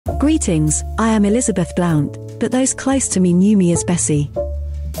Greetings, I am Elizabeth Blount, but those close to me knew me as Bessie.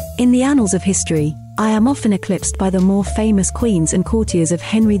 In the annals of history, I am often eclipsed by the more famous queens and courtiers of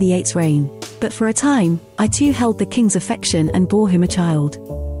Henry VIII's reign, but for a time, I too held the king's affection and bore him a child.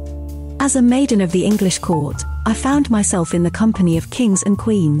 As a maiden of the English court, I found myself in the company of kings and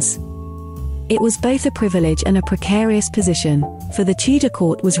queens. It was both a privilege and a precarious position, for the Tudor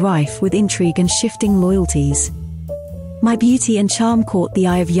court was rife with intrigue and shifting loyalties. My beauty and charm caught the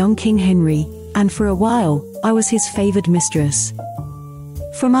eye of young King Henry, and for a while, I was his favoured mistress.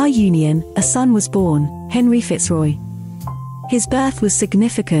 From our union, a son was born, Henry Fitzroy. His birth was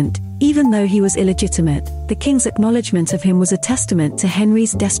significant, even though he was illegitimate. The king's acknowledgement of him was a testament to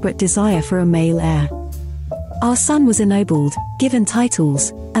Henry's desperate desire for a male heir. Our son was ennobled, given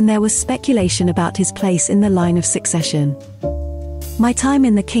titles, and there was speculation about his place in the line of succession. My time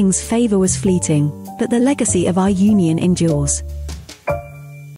in the king's favour was fleeting, but the legacy of our union endures.